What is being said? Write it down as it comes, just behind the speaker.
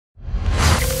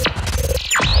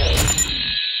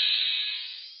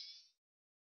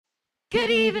Good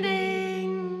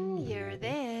evening. You're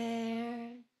there.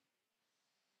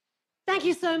 Thank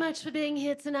you so much for being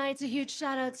here tonight. A huge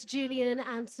shout out to Julian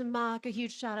and to Mark. A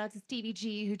huge shout out to Stevie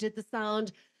G, who did the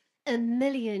sound a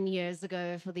million years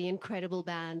ago for the incredible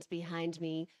band behind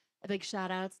me. A big shout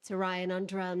out to Ryan on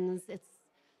drums. It's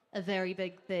a very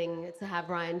big thing to have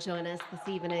Ryan join us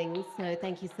this evening. So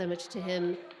thank you so much to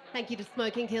him. Thank you to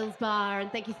Smoking Kills Bar,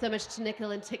 and thank you so much to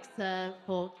Nickel and Tixa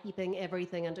for keeping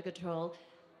everything under control.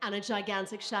 And a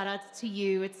gigantic shout out to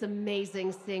you. It's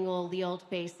amazing seeing all the old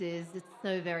faces. It's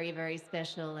so very, very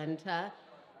special and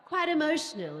quite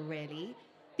emotional, really.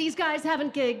 These guys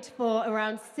haven't gigged for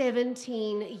around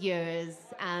 17 years,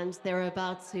 and they're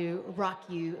about to rock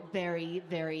you very,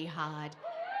 very hard.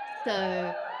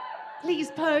 So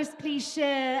please post, please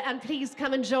share, and please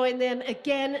come and join them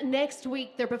again next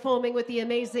week. They're performing with the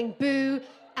amazing Boo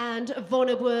and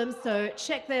Vonneboom, so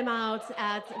check them out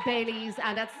at Bailey's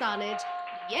and at Saanich.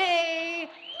 Yay!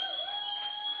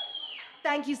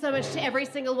 Thank you so much to every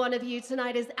single one of you.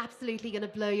 Tonight is absolutely going to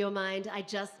blow your mind. I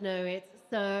just know it.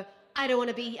 So I don't want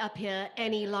to be up here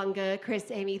any longer.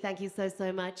 Chris, Amy, thank you so,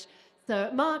 so much.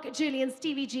 So Mark, Julian,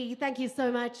 Stevie G, thank you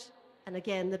so much. And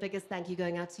again, the biggest thank you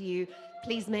going out to you.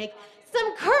 Please make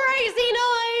some crazy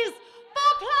noise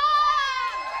for Plum!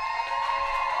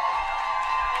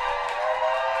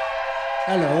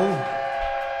 Hello.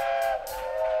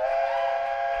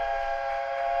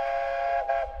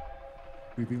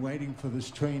 We've been waiting for this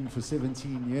train for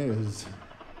 17 years.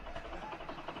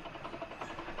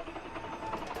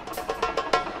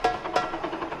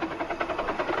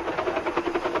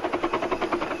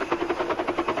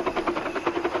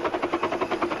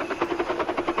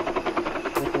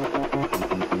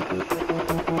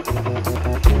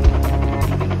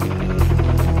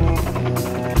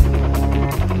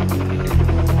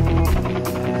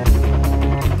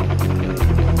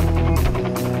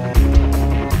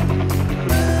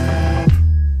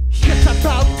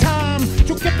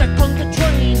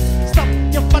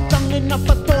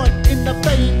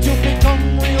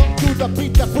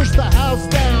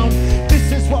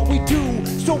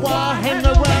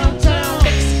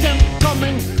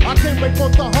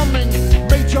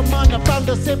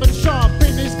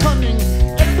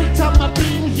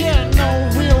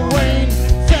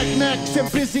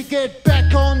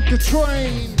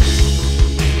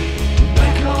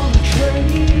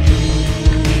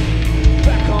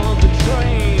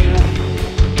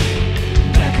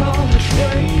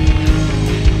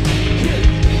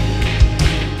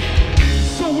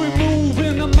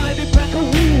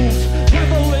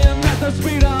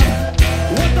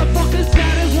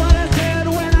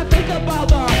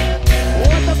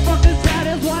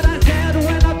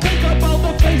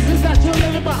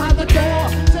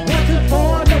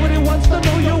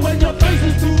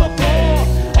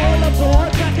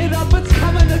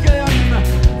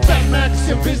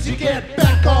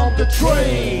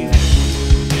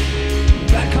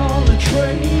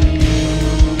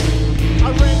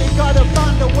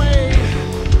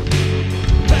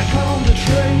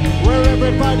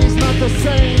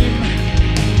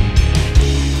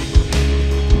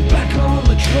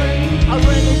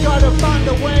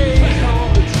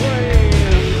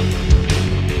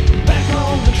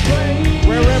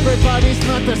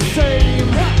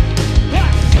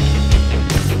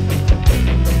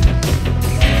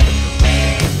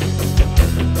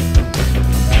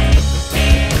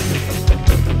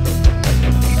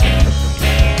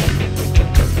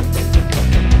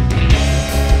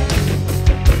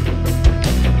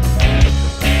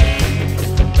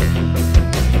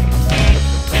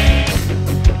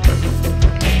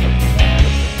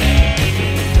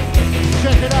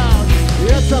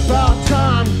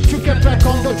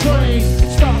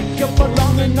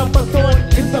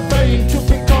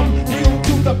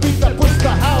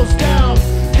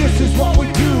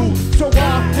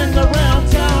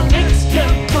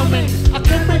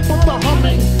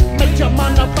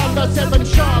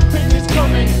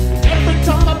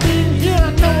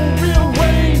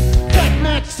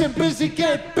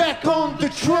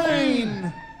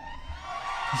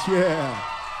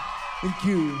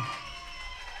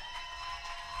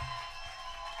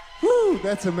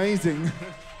 That's amazing.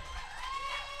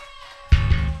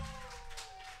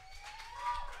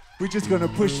 We're just gonna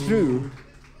push through.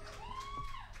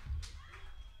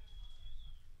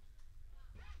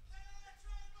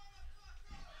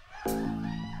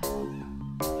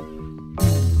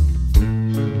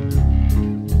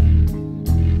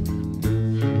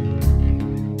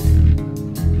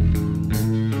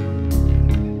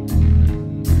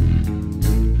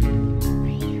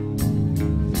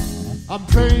 I'm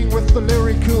playing with the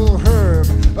lyrical herb.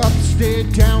 Upstairs,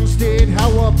 downstairs,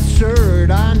 how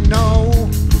absurd, I know.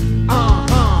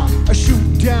 A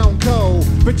shoot down go,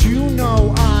 but you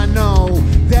know, I know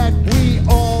that we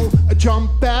all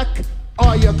jump back.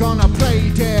 Are you gonna play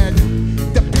dead?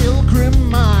 The pilgrim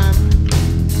mime.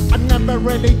 I never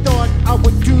really thought I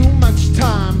would do much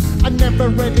time. I never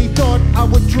really thought I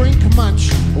would drink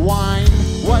much wine.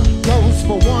 What goes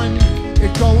for one,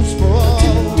 it goes for all.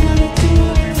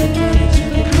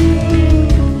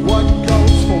 What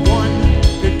goes for one,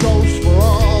 it goes for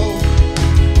all.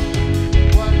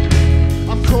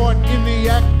 I'm caught in the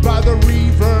act by the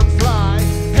reverb fly.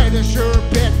 Had a sure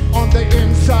bet on the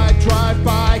inside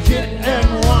drive-by, hit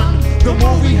and run. The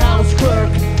movie house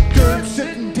clerk, girl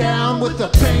sitting down with a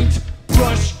paint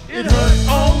brush. It hurt,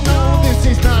 oh no, this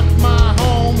is not my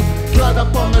home. Blood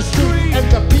up on the street and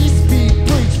the peace be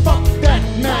preached. Fuck that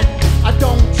night, I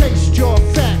don't taste your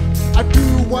fat. I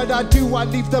do what I do, I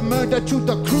leave the murder to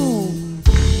the crew.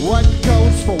 What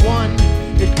goes for one,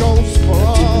 it goes for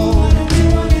all.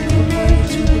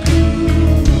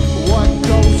 What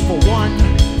goes for one,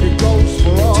 it goes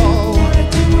for all.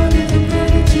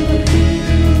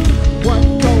 What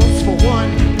goes for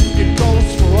one, it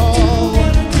goes for all.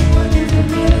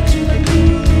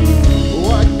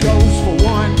 What goes for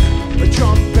one, a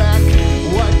jump back.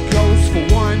 What goes for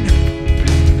one?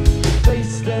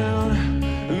 Face down,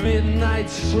 midnight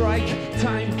strike.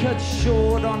 Time cut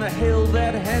short on a hill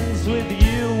that ends with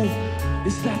you.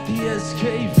 Is that the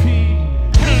SKP?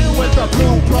 Hang with the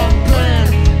blue Plum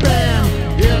plan, bam.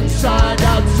 Inside,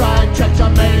 outside, check the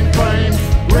mainframe.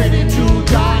 Ready to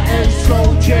die, a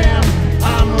slow jam.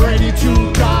 I'm ready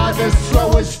to die, the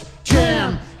slowest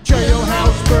jam.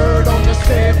 Jailhouse bird on the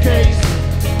staircase.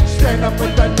 Stand up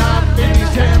with the knife in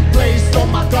his hand placed. Oh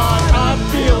my God, I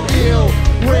feel ill,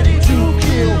 ready to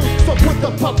kill. So put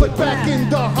the puppet back in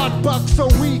the hot box so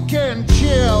we can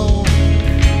chill.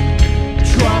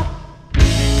 Drop.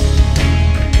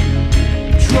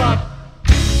 Drop.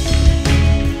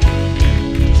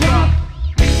 Drop.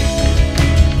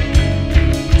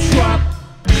 Drop.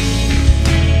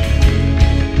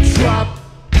 Drop.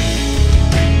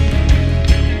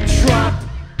 Drop.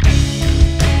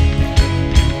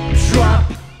 Drop.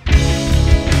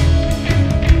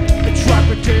 Drop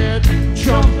it dead.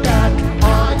 Jump back.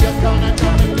 Are you gonna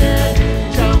drop it dead?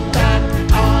 Jump back.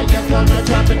 Are you gonna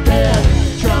drop it dead?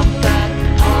 Jump back.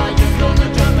 Are you gonna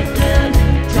drop it dead?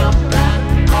 Jump back.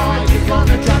 Are you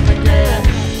gonna drop it dead?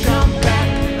 Jump back.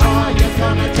 Are you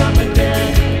gonna drop it dead?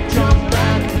 Jump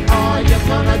back. Are you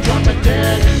gonna drop it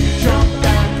dead? Jump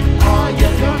back. Are you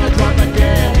gonna drop it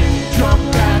dead?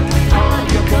 Jump back. Are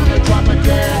you gonna drop it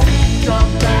dead?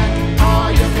 Jump back.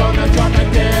 Are you gonna drop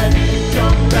it dead?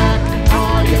 Jump back.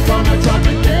 Are you gonna drop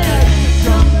it dead?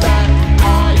 Jump back.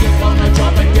 Are you gonna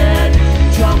drop it dead?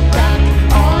 Jump back.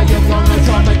 Are you gonna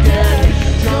drop it dead?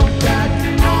 Jump back.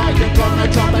 Are you gonna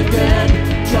drop it dead?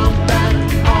 Jump back.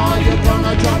 Are you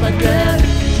gonna drop it dead?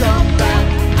 Jump back.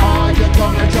 Are you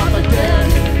gonna drop it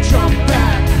dead? Jump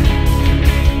back.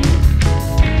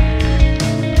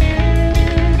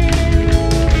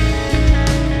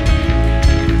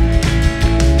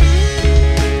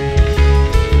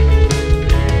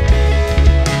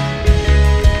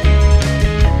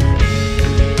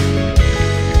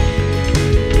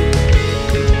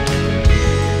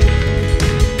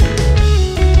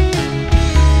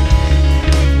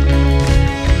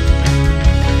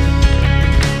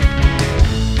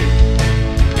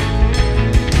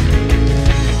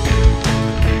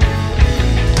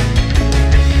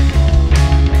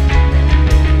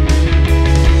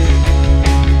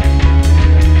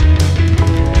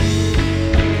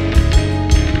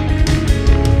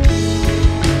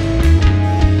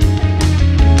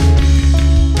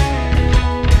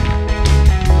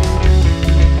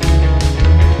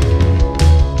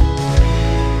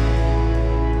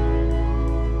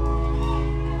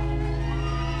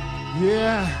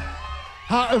 Yeah.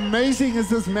 How amazing is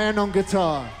this man on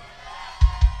guitar?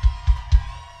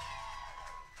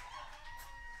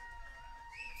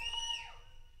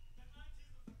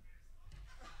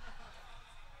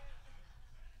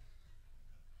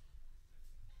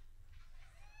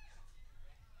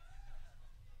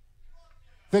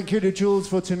 Thank you to Jules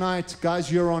for tonight.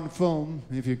 Guys, you're on film,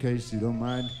 if in case you don't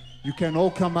mind. You can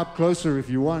all come up closer if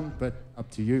you want, but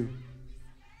up to you.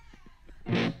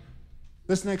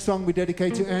 This next song we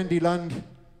dedicate to Andy Lund.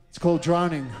 It's called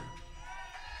Drowning.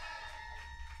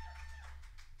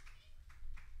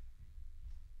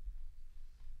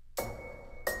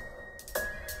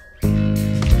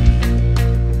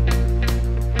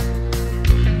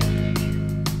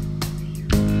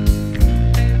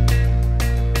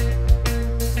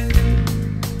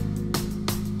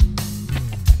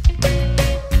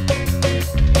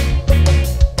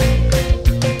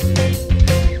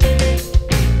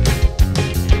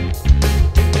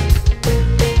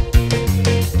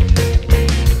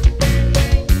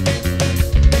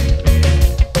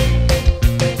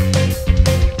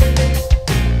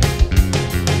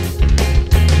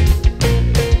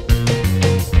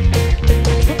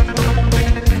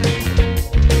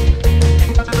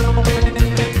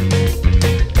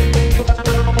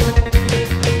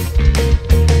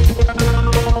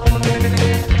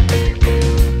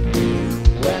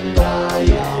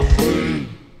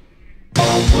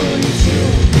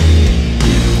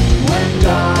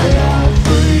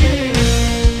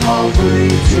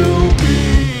 free to be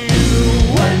you,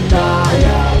 and I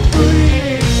am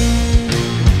free.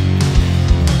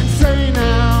 And say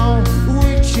now,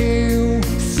 would you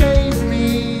save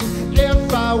me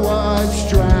if I was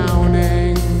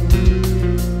drowning?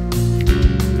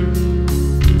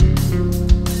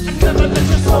 Never let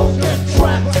your soul get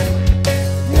trapped.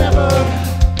 Never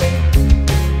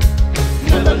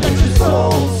let your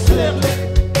soul slip.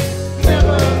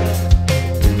 Never.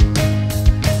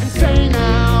 And say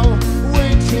now,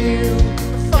 would you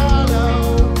follow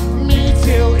me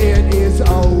till it is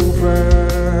over?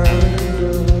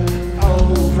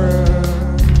 Over.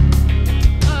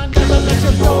 Never let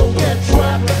your soul get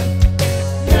trapped.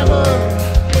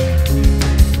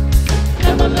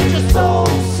 Never let your soul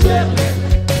slip.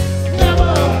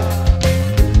 Never.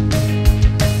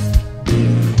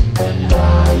 And I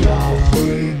are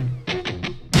free.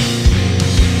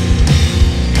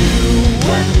 You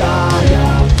and I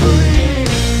are free.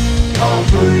 Are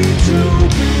free to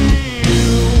be. You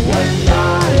and I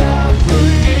are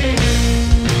free.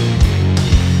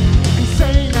 And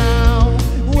say now,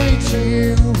 would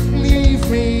you leave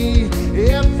me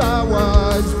if I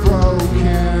was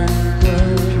broken?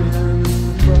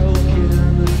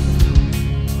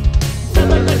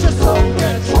 Never let your soul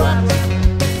get trapped.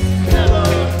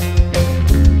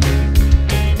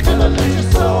 Never let your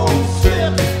soul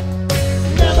slip.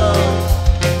 Never.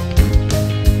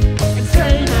 And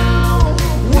say now,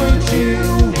 would you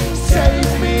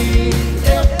save me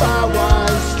if I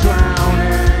was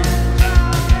drowning?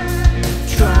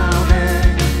 Drowning.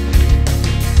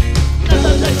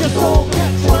 Never let your soul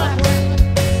get trapped.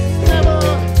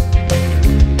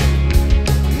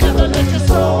 Never let your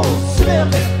soul slip.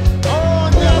 Oh,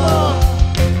 never.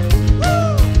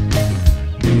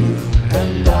 You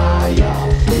and I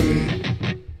are free.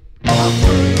 Are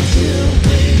free to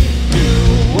be. You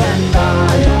and I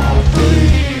are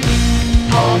free.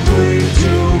 Are free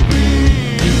to be.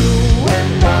 You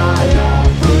and I are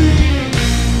free.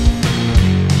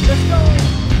 Let's go.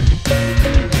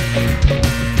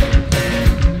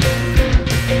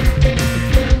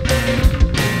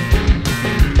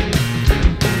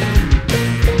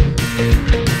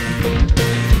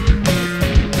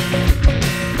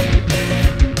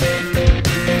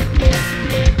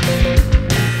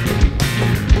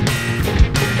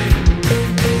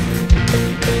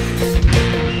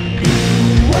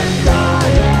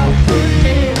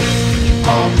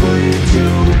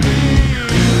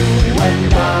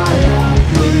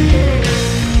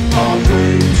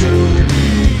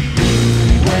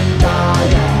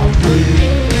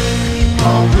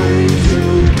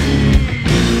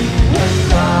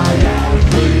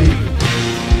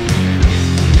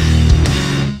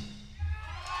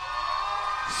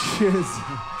 Cheers.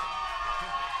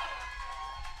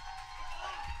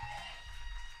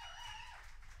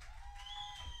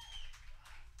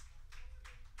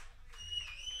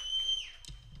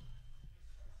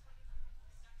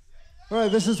 All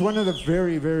right, this is one of the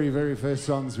very, very, very first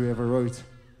songs we ever wrote.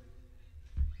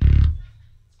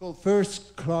 It's called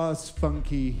First Class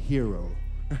Funky Hero.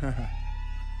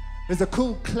 There's a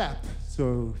cool clap,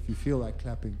 so if you feel like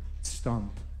clapping,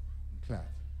 stomp and clap.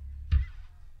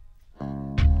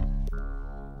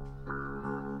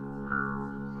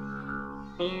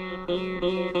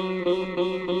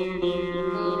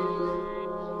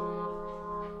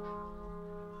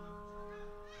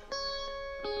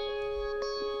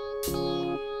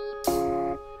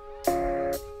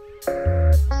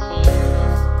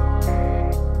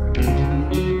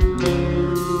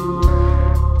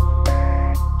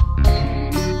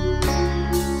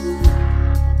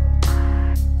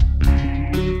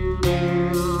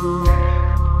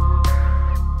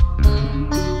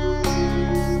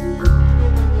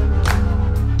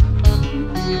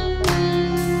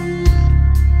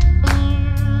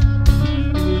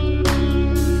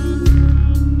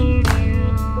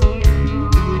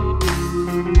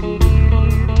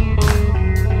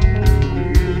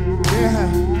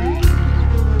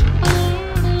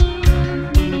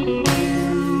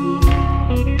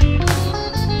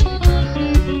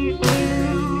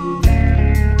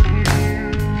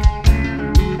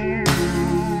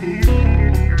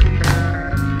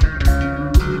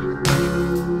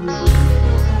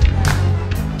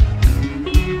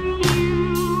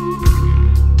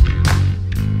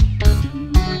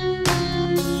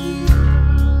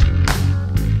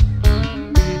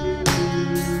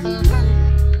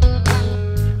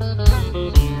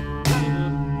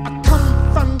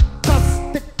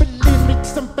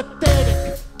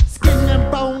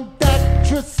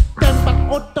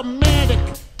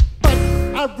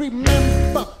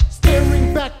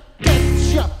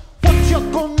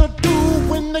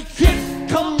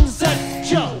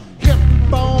 your hip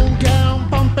bone down,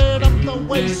 bump it up the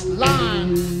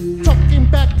waistline. Talking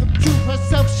back to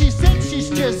herself, she said she's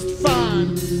just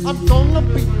fine. I'm gonna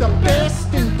be the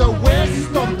best in the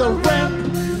west of the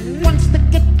ramp. Wants to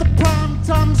get the prime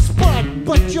time spot,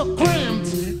 but you're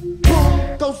cramped.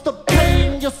 Boom goes the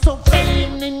pain, you're so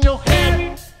vain in your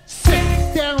head.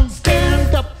 Sit down,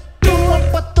 stand up, do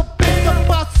what the bigger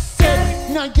boss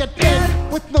said. Now you're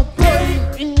dead with no brain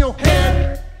in your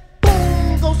head.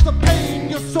 Boom goes the pain,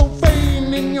 you're so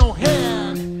vain in your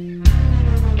head.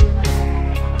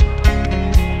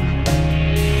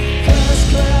 First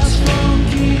class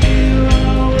funky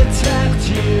hero attacked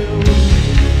you.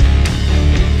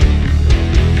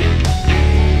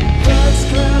 First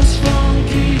class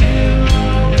funky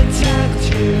hero attacked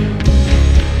you.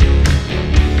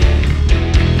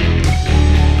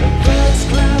 First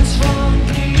class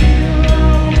funky hero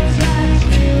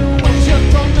attacked you. What you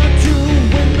gonna do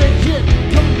when the hit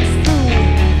comes through?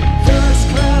 First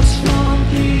class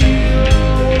funky hero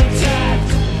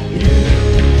attacked you.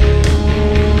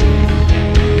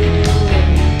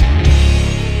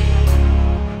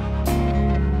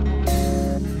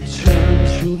 Turn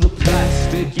to the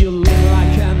plastic, you look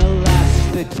like an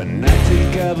elastic.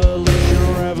 Fanatic evolution,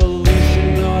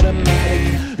 revolution, automatic.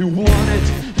 You want it,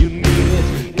 you need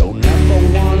it, don't ever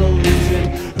wanna lose it.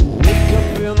 Wake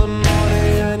up in the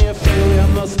morning and you feel you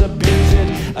must abuse it.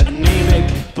 Anemic,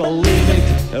 bulimic,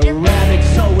 erratic,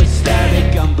 so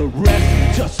ecstatic. And the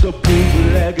rest just a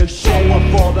bootleg, a show up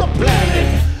for the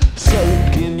planet.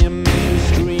 Soak in your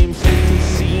mainstream, fit the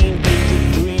scene, pick the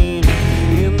dream.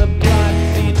 In the black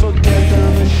feet, forget the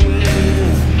machine.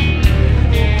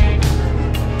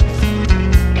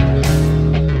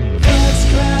 First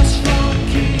class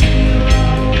funky hero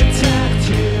attacked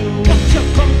you. What you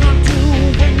gonna do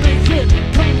when the hit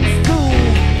comes through?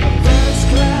 First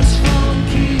class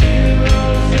funky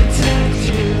heroes attacked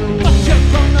you. What you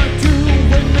gonna do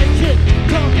when the hit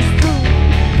comes through?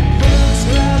 First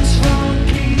class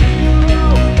funky hero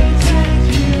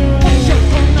attacked you. What you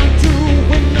gonna do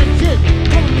when the hit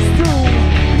comes through?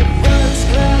 First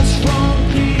class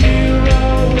funky hero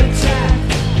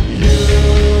attacked you.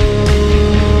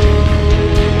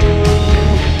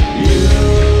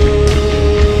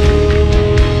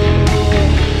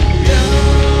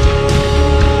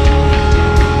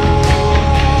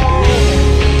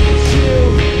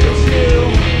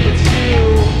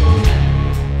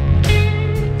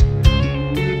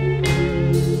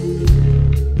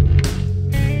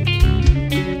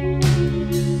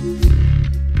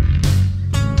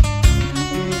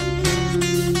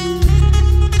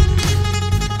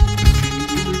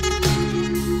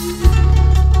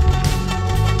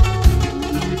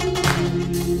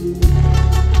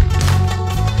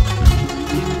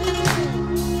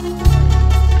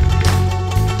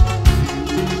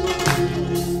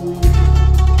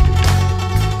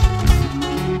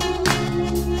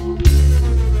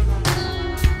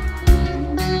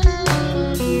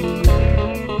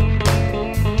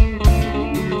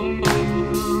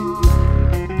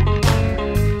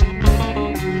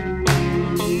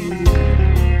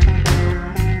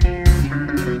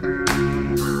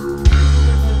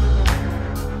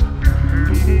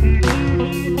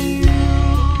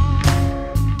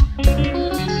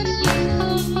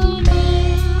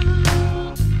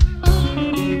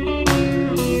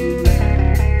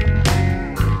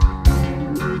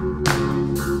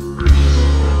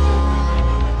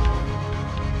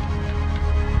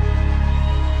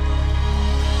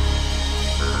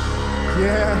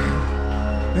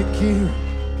 Yeah, thank you.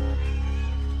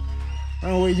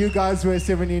 Oh, where you guys were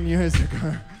 17 years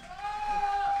ago.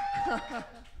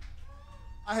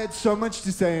 I had so much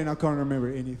to say and I can't remember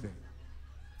anything.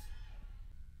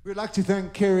 We'd like to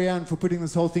thank Kerry Anne for putting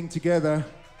this whole thing together.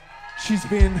 She's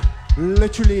been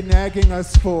literally nagging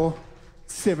us for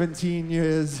 17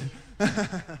 years.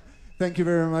 Thank you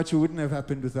very much. It wouldn't have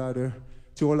happened without her.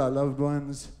 To all our loved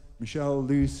ones, Michelle,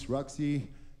 Luce, Roxy,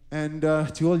 and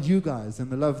to all you guys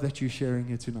and the love that you're sharing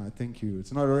here tonight. Thank you.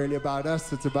 It's not really about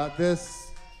us, it's about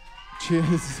this.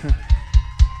 Cheers.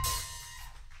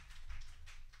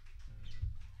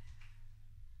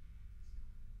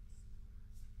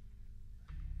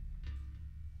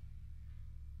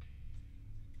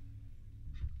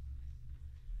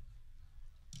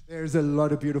 There's a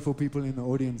lot of beautiful people in the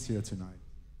audience here tonight.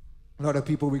 A lot of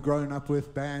people we've grown up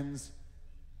with, bands,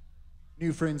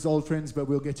 new friends, old friends, but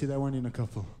we'll get to that one in a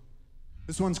couple.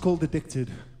 This one's called Addicted.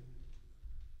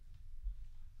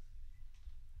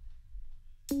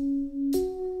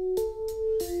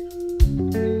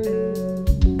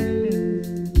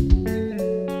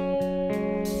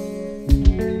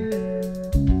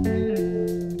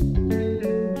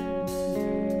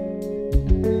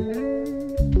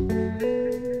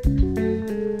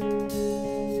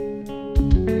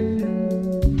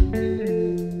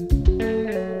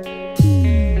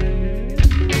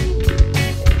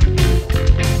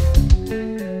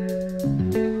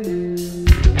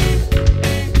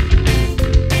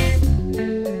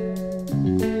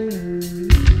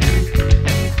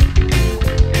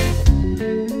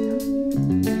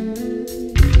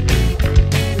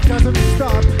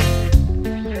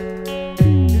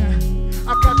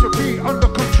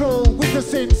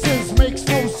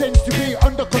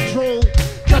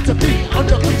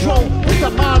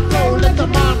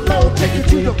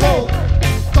 to your goal.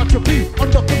 Got to be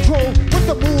under control with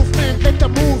the movement. Let the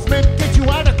movement get you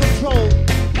out of control.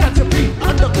 Got to be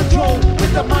under control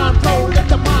with the mind flow. Let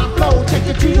the mind flow take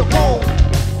you to your goal.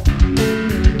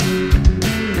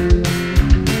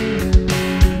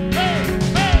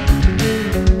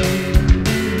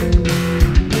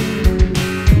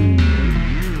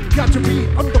 Got to be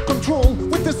under control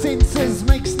with the senses.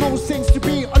 Makes no sense to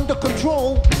be under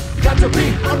control. Got to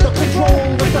be under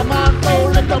control with the mind flow.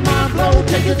 Let the mind flow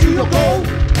take you to your goal.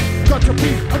 Got to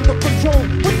be under control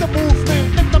with the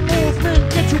movement. Let the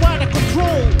movement get you out of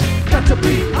control. Got to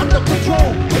be under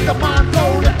control with the mind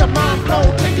flow. Let the mind flow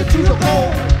take you to your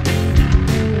goal.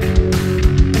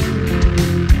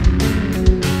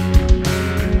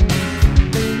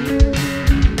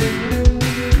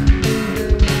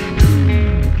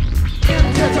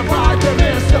 Intensify,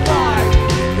 demystify.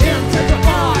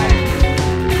 Intensify.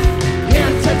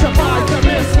 Intensify,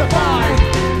 demystify.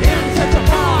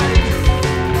 Intensify.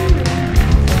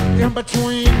 In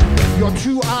between your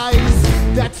two eyes,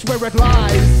 that's where it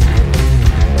lies.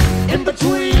 In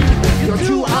between your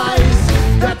two eyes,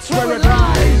 that's where it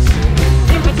lies.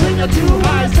 In between your two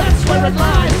eyes, that's where it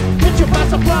lies. Hit you by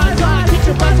surprise, I hit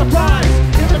you by surprise.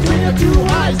 In between your two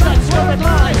eyes, that's where it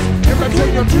lies. In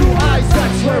between your two eyes,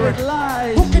 that's where it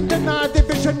lies. Who can deny the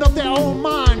vision of their own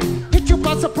mind? Hit you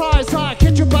by surprise, I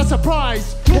hit you by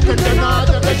surprise. Who can deny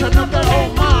the vision of their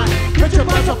own mind? Hit you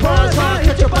by surprise, I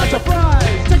hit you by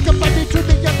surprise. Take your body to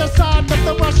the other side of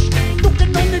the rush. You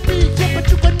can only be here, but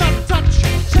you cannot touch.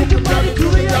 Take your body to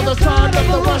the other side of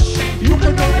the rush. You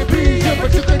can only be here,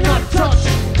 but you cannot touch.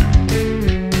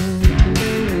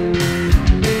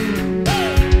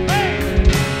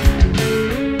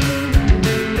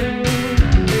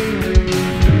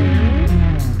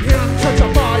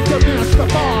 Intensify,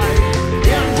 demystify.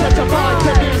 Intensify,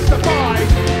 demystify.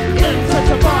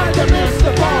 Intensify,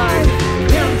 demystify.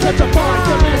 Intensify,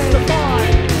 demystify.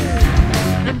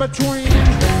 In between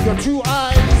your two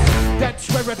eyes, that's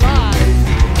where it lies.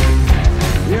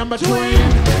 In between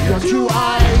your two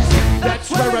eyes, that's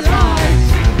where it lies.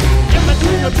 In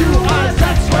between your two eyes,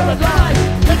 that's where it lies.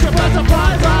 Get you by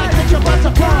surprise, I get you by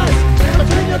surprise. In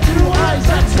between your two eyes,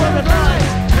 that's where it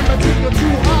lies. In between your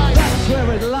two eyes, that's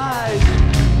where it lies.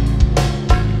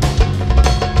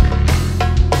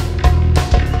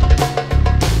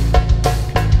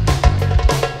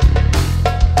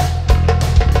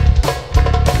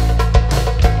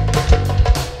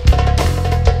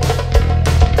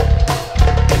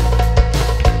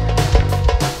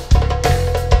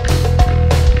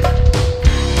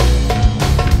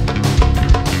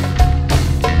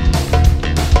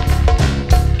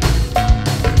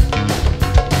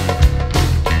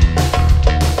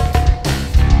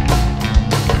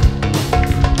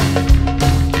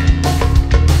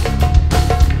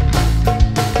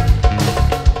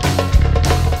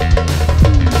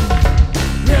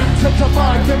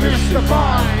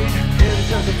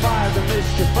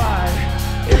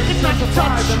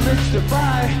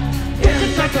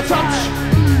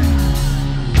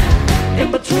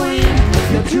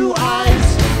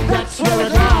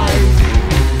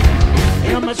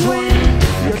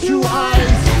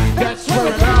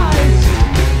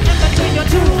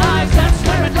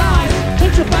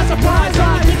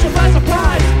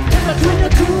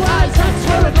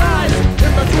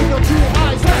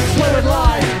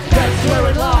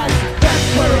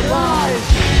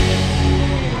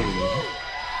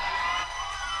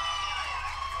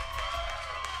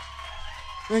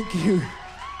 Thank you.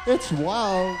 It's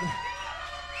wild.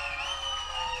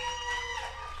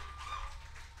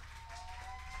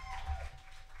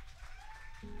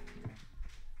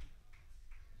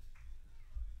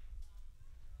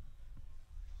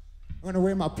 I'm gonna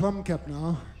wear my Plum cap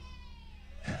now.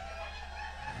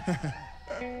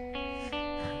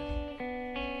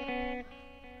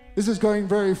 This is going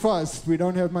very fast. We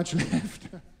don't have much left.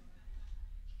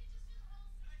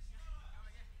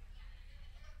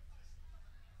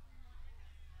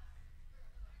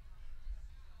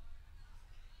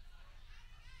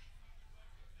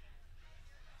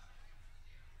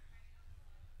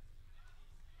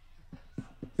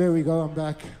 There we go, I'm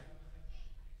back.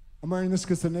 I'm wearing this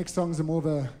because the next song's more of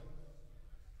a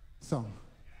song.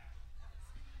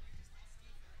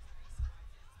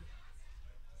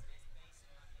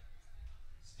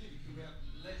 Stevie, can we have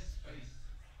less bass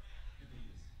in the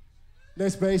ears?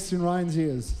 Less bass in Ryan's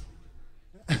ears.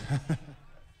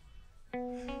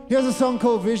 Here's a song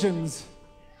called Visions.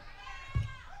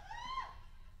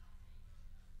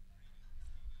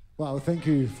 Wow, thank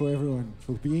you for everyone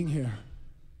for being here.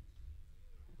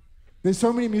 There's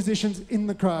so many musicians in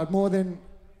the crowd, more than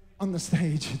on the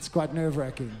stage. It's quite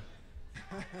nerve-wracking.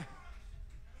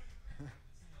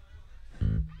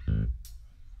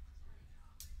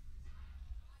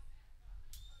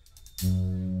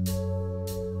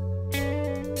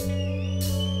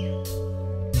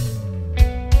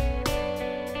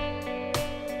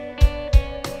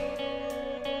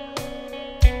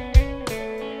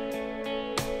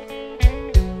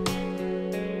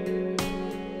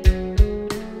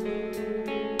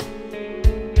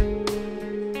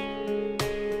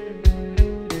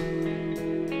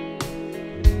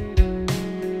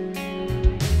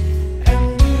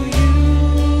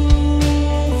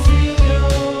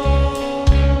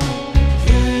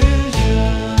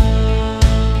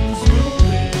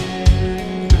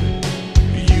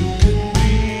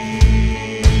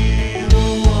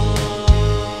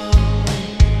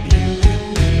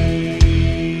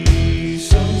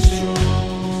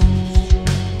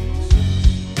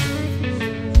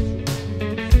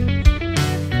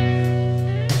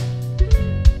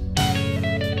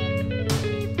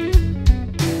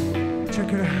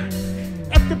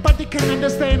 everybody can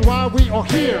understand why we are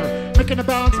here. Making a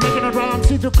bounce, making a round,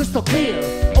 see through crystal clear.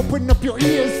 Open up your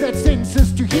ears, that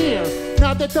senses to hear.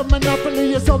 Now that the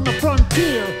monopoly is on the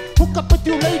frontier, hook up with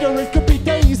you later, it could be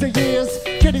days or years.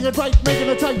 Getting it right, making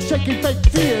it tight, shaking fake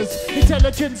fears.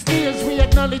 Intelligence steers, we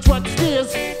acknowledge what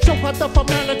steers. Show how the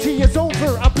formality is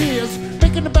over our peers.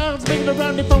 Making the bounce, making a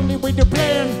round, if only we do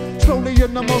plan. Slowly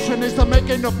in the motion is the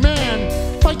making of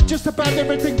man. Fight just about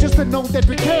everything just to know that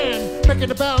we can.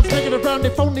 Making a bounce, making a round,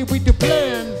 if only we do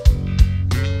plan.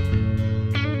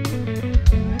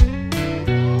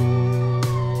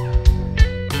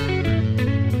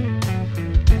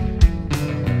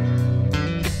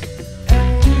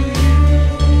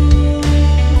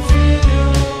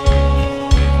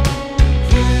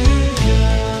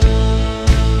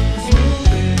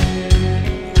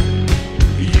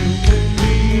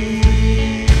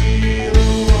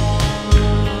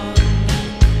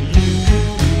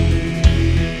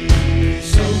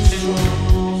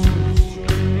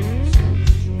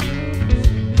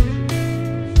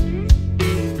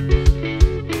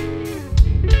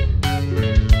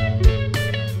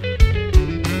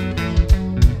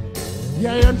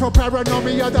 For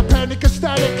paranoia, the panic is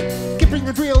static. Keeping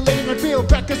it real, letting it feel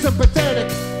back is sympathetic.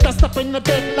 That stuff in the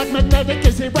bed like magnetic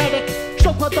is erratic.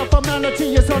 Show how the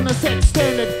formality is on a set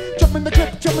standard. Jump in the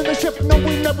clip, jump in the ship,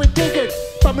 knowing that we dig it.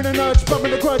 Bumming a nudge,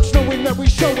 bumming a grudge, knowing that we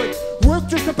show it. Work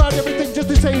just about everything just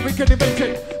to say we can invent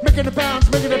it. Making a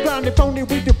bounce, making it round, if only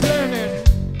we do plan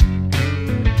it.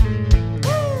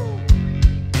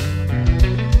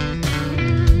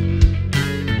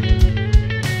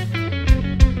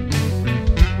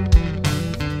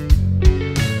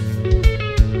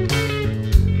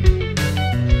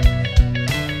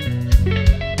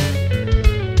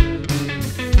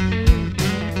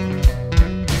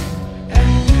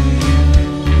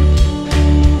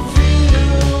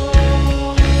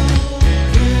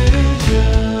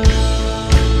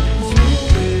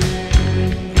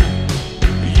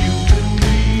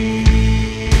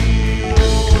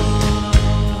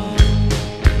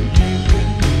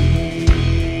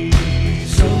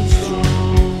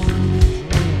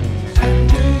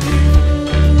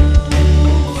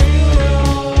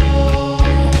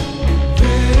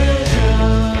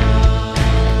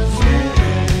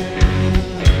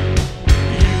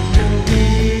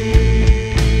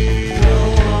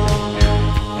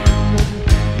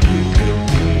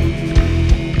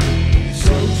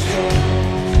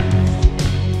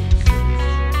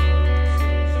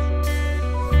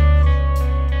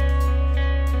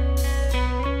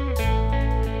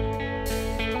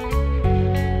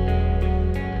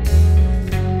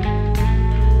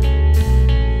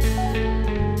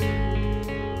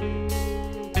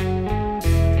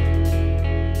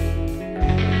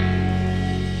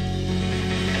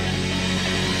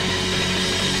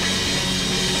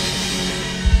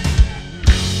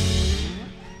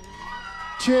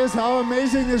 Cheers, how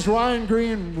amazing is Ryan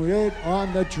Green with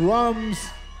on the drums.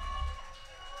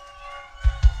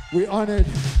 We honored.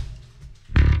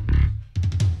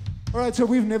 All right, so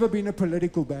we've never been a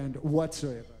political band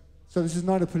whatsoever. So this is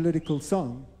not a political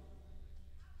song.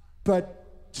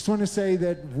 But just want to say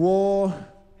that war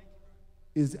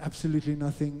is absolutely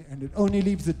nothing and it only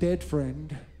leaves a dead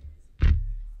friend.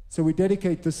 So we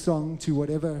dedicate this song to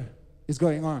whatever is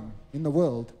going on in the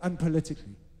world,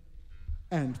 unpolitically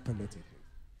and politically.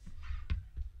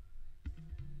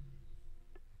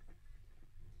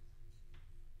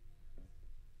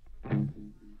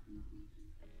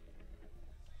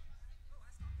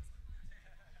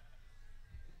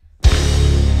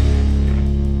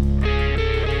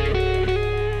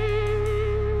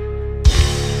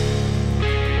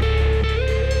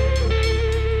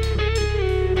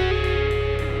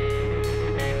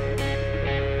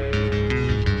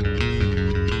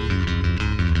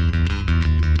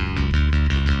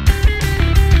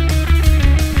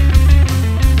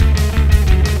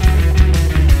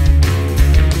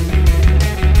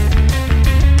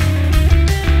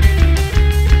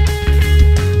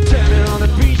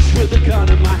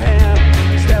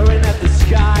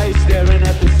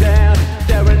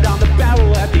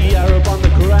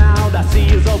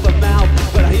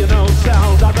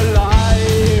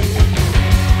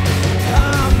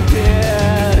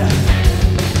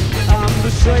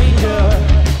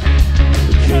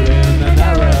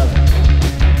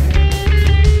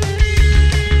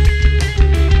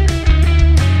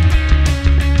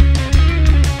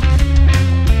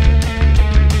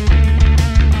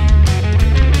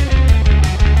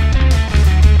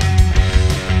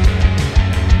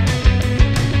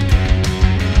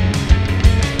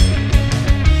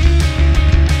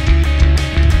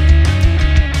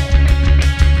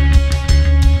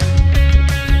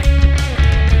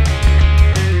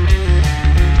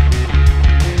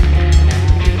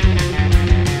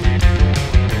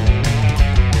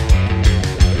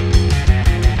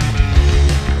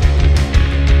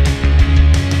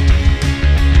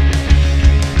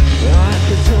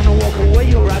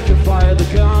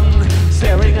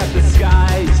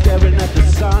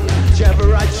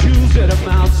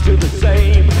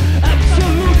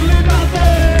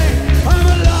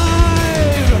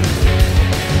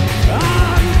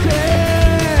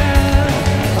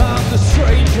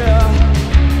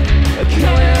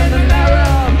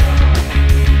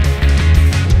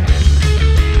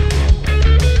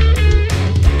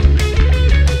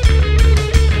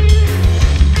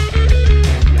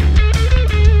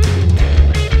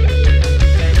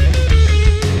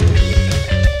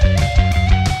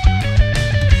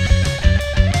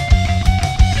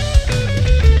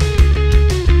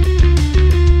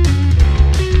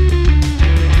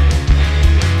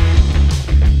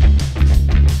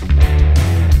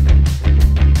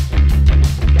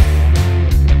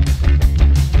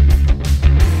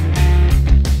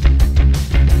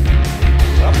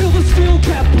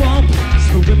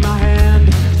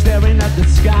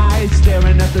 sky,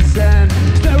 staring at the sand,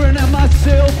 staring at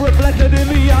myself reflected in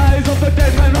the eyes of the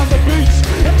dead man on the beach.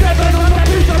 The dead man on the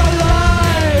beach, I'm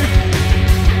alive.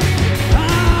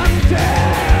 I'm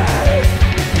dead.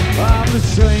 I'm the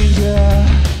stranger,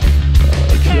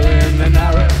 killing the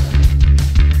narrative.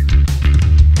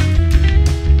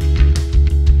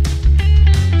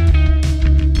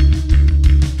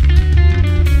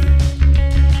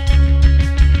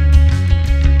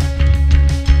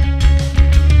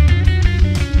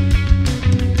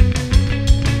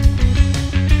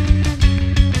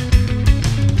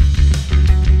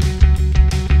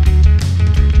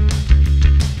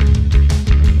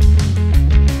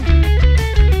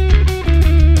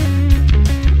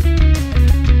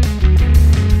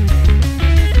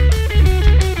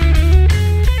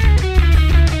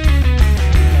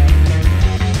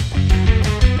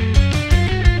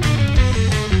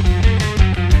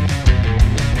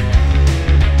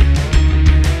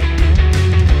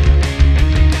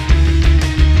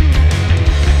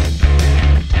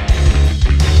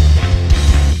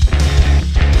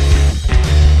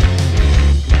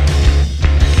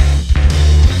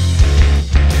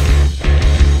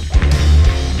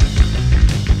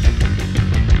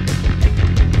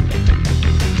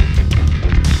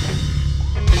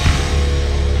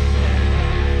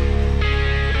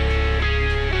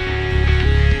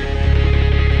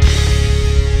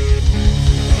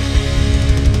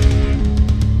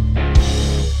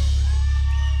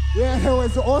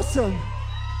 Awesome.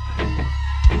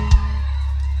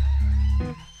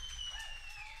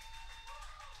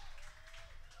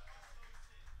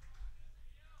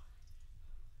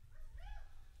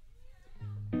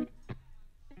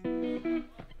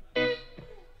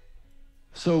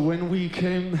 So when we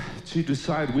came to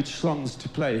decide which songs to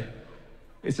play,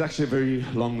 it's actually a very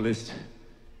long list,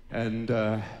 and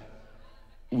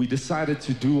we decided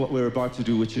to do what we're about to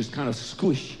do, which is kind of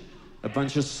squish a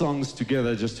bunch of songs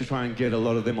together just to try and get a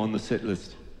lot of them on the set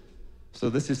list.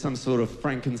 So this is some sort of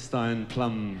Frankenstein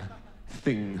Plum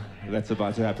thing that's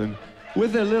about to happen,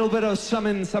 with a little bit of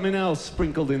something else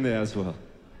sprinkled in there as well.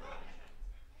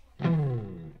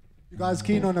 You guys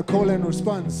keen on a call and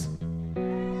response?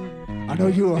 I know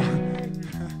you are.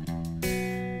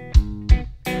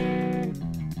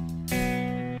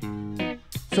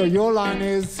 So your line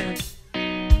is,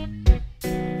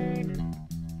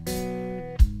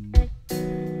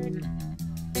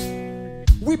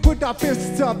 we put our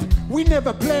fists up, we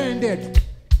never planned it.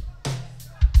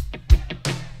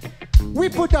 We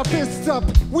put our fists up,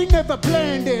 we never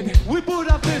planned it. We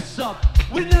put our fists up,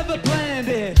 we never planned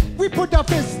it. We put our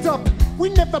fists up, we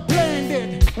never planned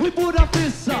it. We put our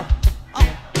fists up,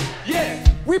 yeah.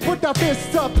 We put our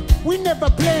fists up, we never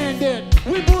planned it.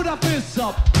 We put our fists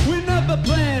up, we never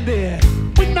planned it.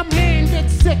 When I'm handed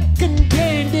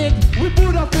second-handed, we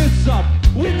put our fists up,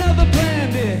 we never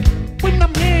planned it. When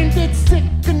I'm handed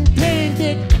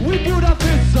second-handed, we put our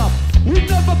fists up, we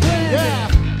never planned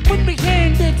it. When we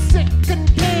handed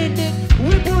second-handed,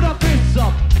 we put our fists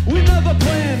up, we never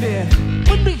planned it.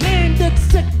 When we handed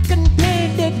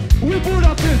second-handed, we put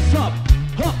our fists up,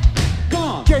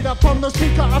 gone. Get up on the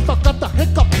speaker, I forgot the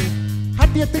hiccup. How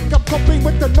do you think I'm coping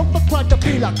with the number crowd to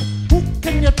be like? Who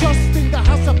can you trust in the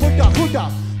house of Buddha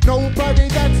Huda? Nobody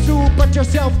that's you but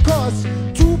yourself, cause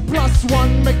 2 +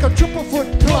 1 make a triple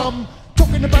foot plum.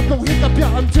 Talking about no hiccup,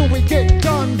 yeah, until we get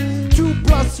done. 2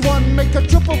 + 1 make a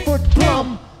triple foot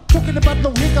plum. Talking about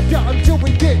no hiccup, yeah, until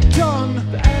we get done.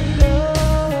 And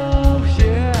oh,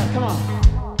 yeah, come on.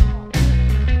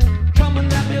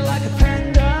 Coming at me like a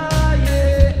tender,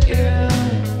 yeah, yeah.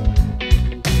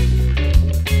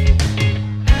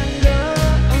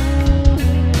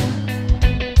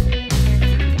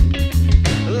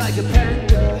 And like a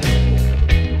panda,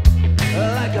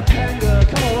 like a panda.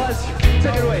 Come on, Waz,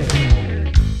 take it away.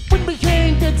 When we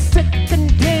handed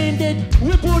second-handed,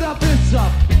 we put our fists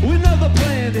up, we never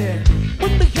planned it.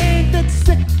 When we handed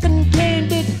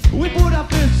second-handed, we put our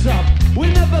fists up, we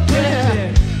never planned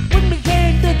it. When we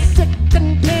handed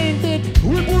second-handed,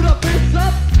 we put our fists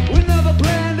up, we never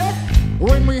planned it.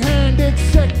 When we handed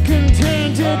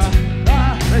second-handed,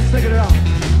 let's take it out.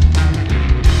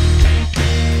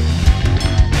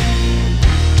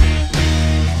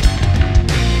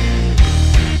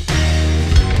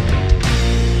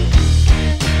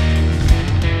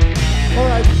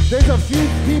 Alright, there's a few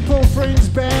people, friends,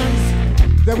 bands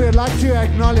that we'd like to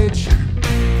acknowledge.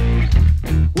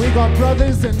 We got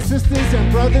brothers and sisters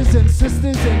and brothers and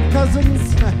sisters and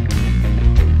cousins.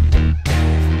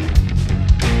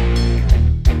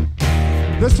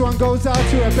 This one goes out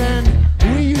to a band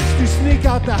we used to sneak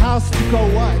out the house to go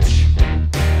watch.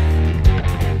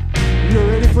 You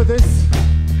ready for this?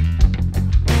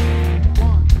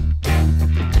 1,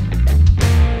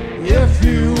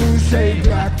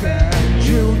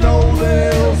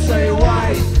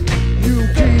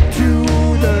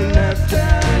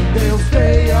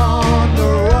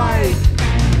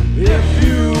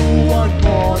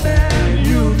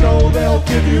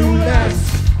 give you less.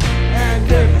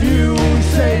 And if you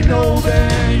say no,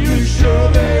 then you sure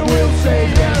they will say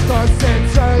yes. 'Cause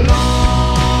it's a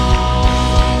long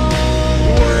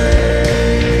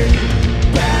way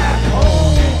back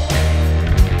home.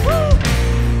 Woo!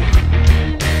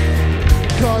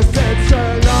 'Cause it's a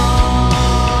long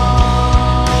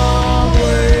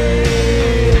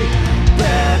way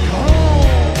back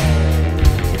home.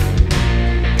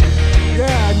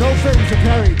 Yeah, no things to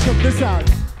carry. Check this out.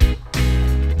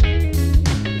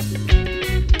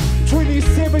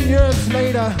 27 years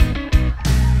later,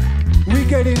 we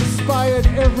get inspired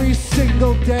every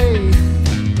single day,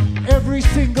 every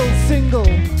single single.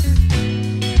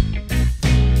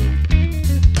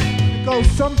 It goes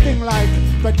something like,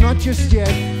 but not just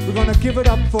yet, we're gonna give it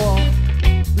up for,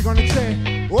 we're gonna say,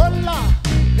 hola,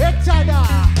 etada,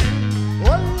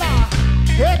 hola,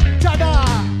 etada,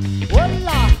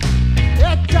 hola,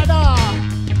 etada,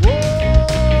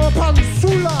 oh,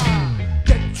 pansula.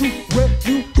 Get to where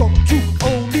you go to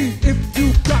only if you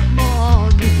got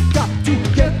money. Got to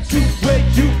get to where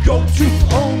you go to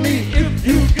only if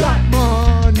you got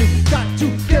money. Got to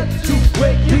get to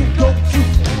where you go to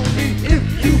only if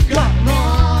you got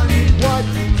money. What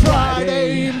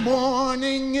Friday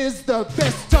morning is the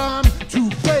best time to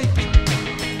fake.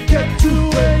 Get to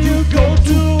where you go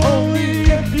to only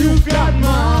if you got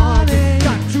money.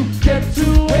 Got to get to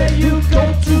where you go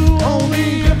to only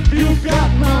if you got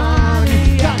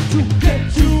money. Got to get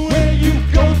to where you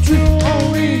go to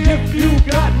only if you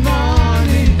got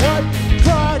money. What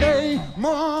Friday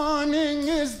morning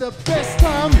is the best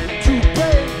time to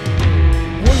pay.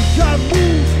 When you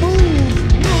move, move,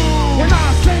 move. When I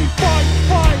say fight,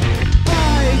 fight,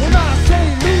 fight. When I say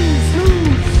lose,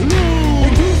 lose, lose.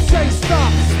 When you say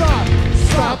stop, stop,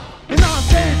 stop. When I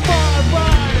say fight,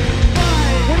 fight,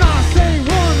 fight. When I say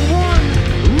run, run,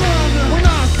 run. When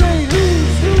I say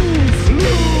lose, lose,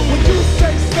 lose. When you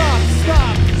say stop,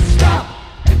 stop, stop.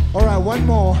 All right, one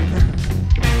more.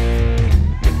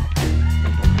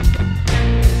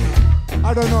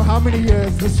 I don't know how many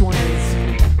years this one is.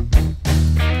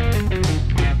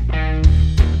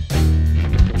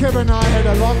 Kevin and I had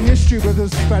a long history with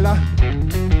this fella.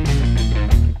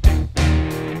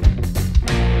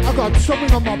 I got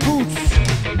something on my boots.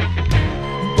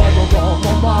 Bubblegum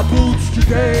on my boots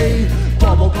today.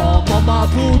 Bubblegum on my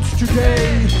boots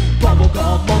today.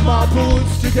 Bubblegum on my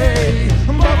boots today.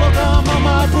 Bubblegum on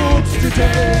my boots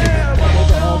today.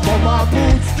 Bubblegum on my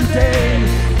boots today.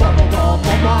 Bubblegum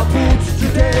on my boots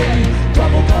today.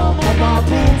 Bubblegum on my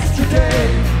boots today.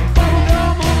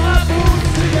 Bubblegum on my boots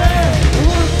today.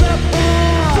 One step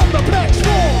on from the black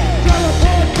store.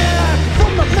 Teleport back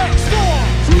from the black store.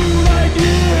 2 light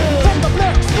years from the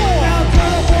black store. Now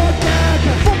teleport back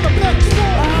from the black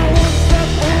store. One step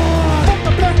on from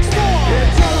the black store. Yeah,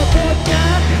 teleport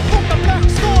back from the black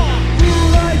store. 2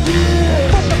 light years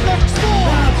from the black store.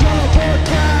 Now teleport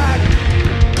back.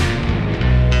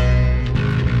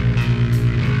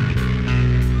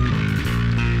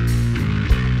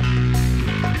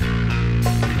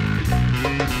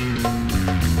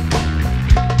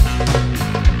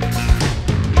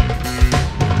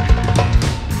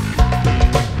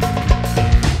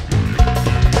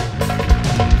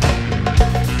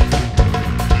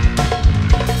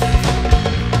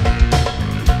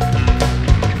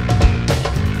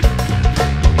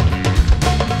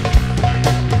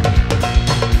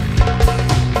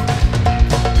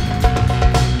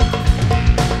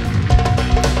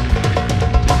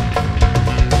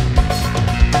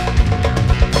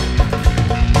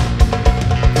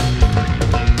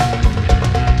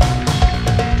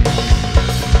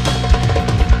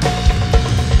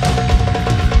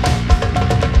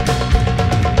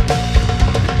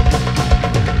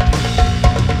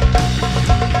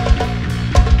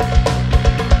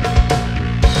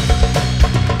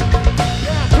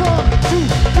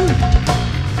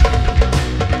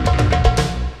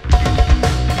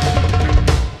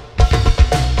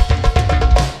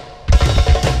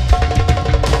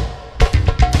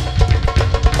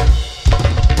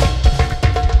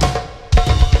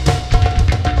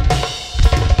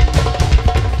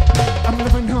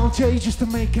 Just to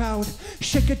make out,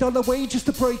 shake it all away just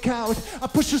to break out. I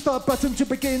push the start button to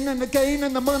begin and again,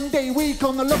 and the Monday week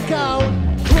on the lookout.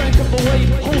 Crank up the weight,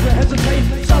 hold it,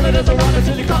 hesitate. Solid as a rock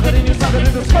until you cock it and you suck it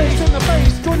in the space. In the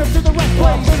face, join up to the right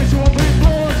place. Finish you on 3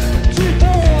 floors, 2, 4.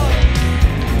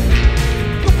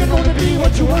 Looking on to be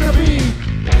what you wanna be.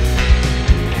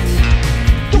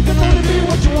 Looking on to be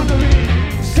what you wanna be.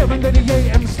 7:30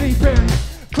 a.m. sleeping,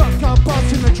 clock car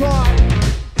bus in the drive.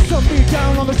 Sun me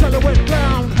down on the silhouette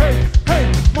ground. Hey, hey,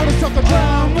 motherfucker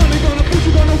drown. Money gonna push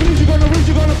you, gonna lose, you gonna reach,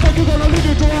 you gonna fuck, you gonna leave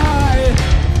you dry.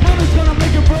 Money's gonna make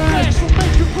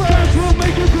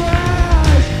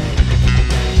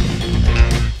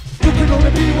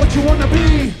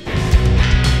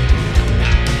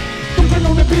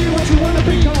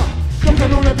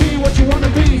what you wanna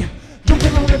be. You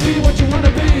can only be what you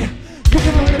wanna be. You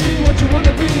can only be what you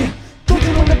wanna be. You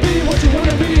can only be what you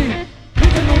wanna be. You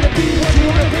can only be what you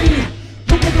wanna be.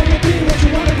 You can only be what you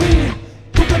wanna be.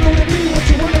 You can only be what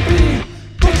you wanna be.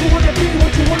 What you wanna be,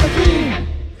 what you wanna be.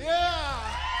 Yeah.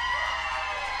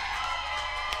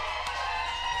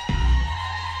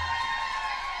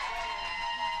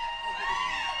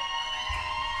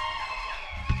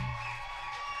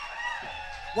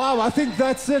 Wow, I think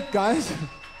that's it, guys.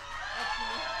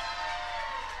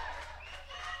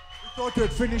 We thought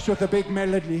we'd finish with a big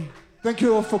melody. Thank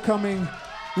you all for coming.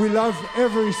 We love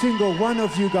every single one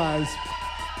of you guys.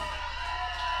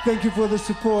 Thank you for the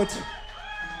support.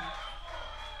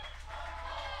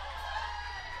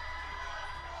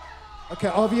 Okay,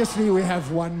 obviously we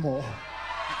have one more.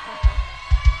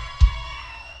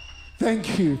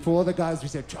 Thank you for all the guys who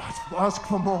said, just ask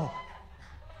for more.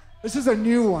 This is a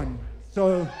new one.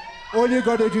 So all you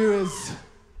gotta do is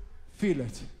feel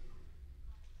it.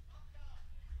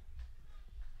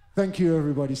 Thank you,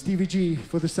 everybody. Stevie G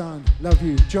for the sound. Love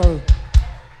you. Joe,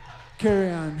 Kerry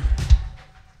Anne,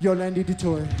 Yolandi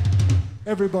Detoy,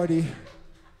 everybody.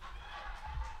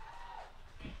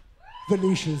 The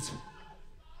Leashes.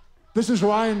 This is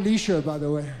Ryan Leisha, by the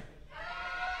way.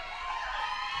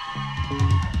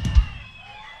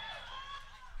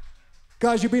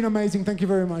 Guys, you've been amazing. Thank you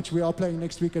very much. We are playing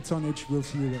next week at Sonnage. We'll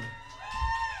see you there.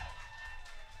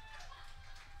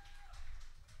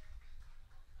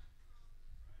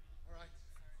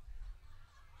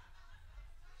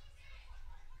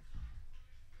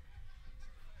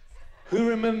 Who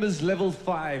remembers level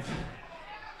 5?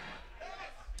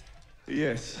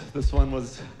 Yes, this one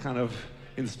was kind of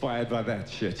inspired by that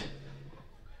shit.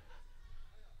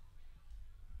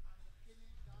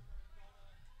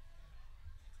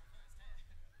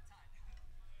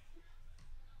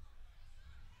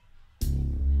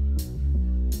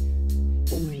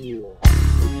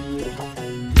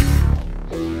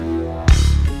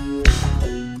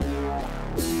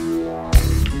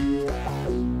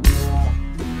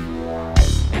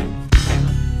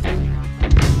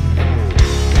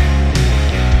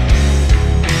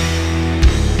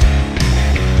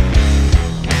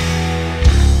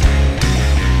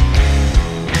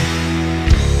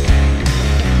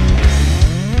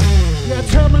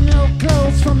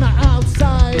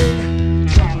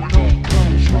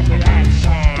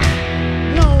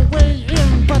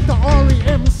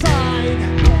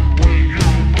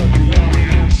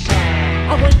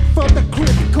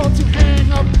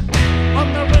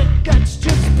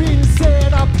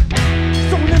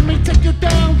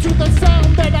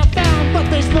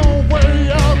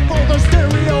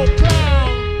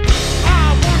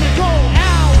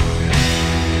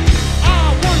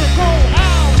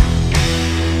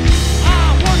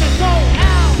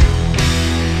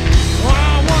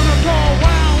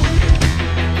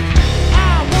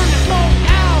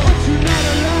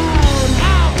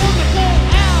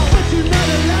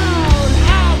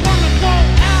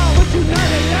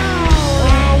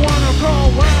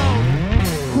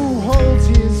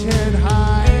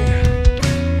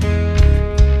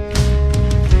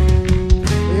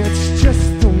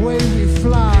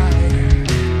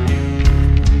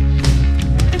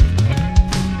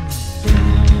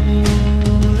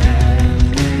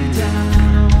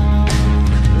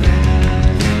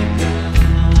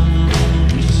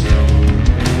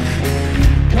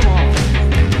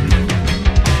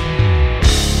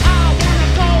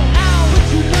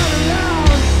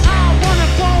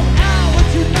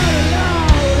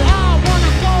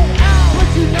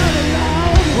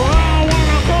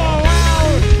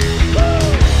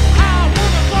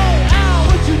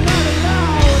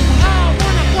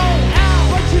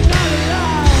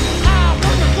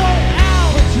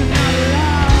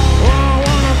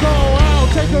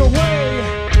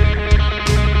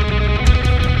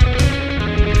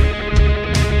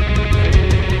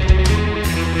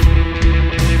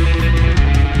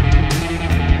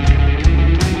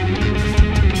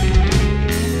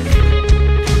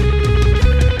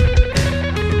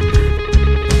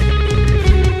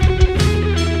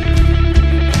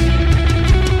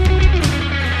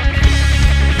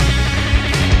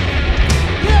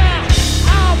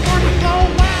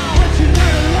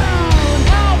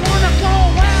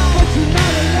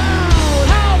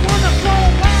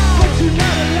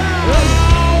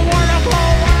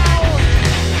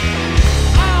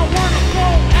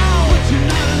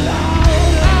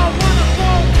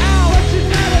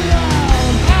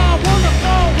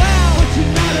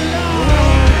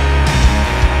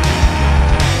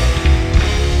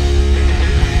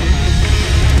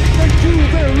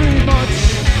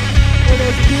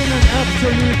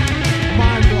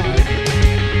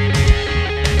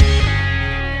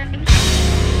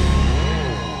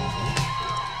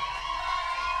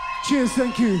 Cheers,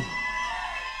 thank you.